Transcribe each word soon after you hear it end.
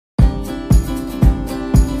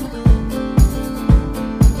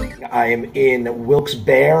I am in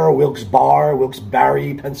Wilkes-Barre,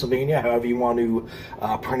 Pennsylvania, however you want to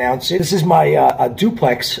pronounce it. This is my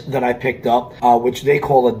duplex that I picked up, which they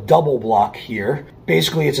call a double block here.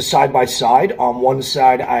 Basically, it's a side-by-side. On one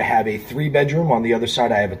side, I have a 3-bedroom. On the other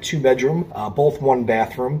side, I have a 2-bedroom, both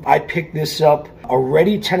 1-bathroom. I picked this up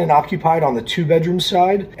already tenant occupied on the 2-bedroom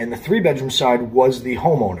side, and the 3-bedroom side was the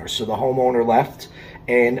homeowner. So the homeowner left,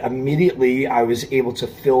 and immediately I was able to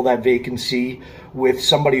fill that vacancy with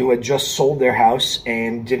somebody who had just sold their house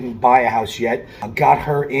and didn't buy a house yet. I got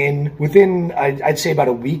her in within, I'd say, about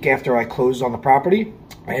a week after I closed on the property.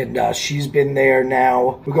 And she's been there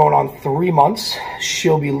now, we're going on 3 months.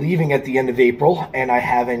 She'll be leaving at the end of April, and I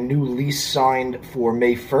have a new lease signed for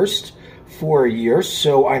May 1st for a year.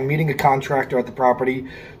 So I'm meeting a contractor at the property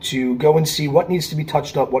to go and see what needs to be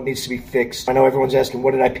touched up, what needs to be fixed. I know everyone's asking,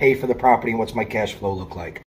 what did I pay for the property and what's my cash flow look like?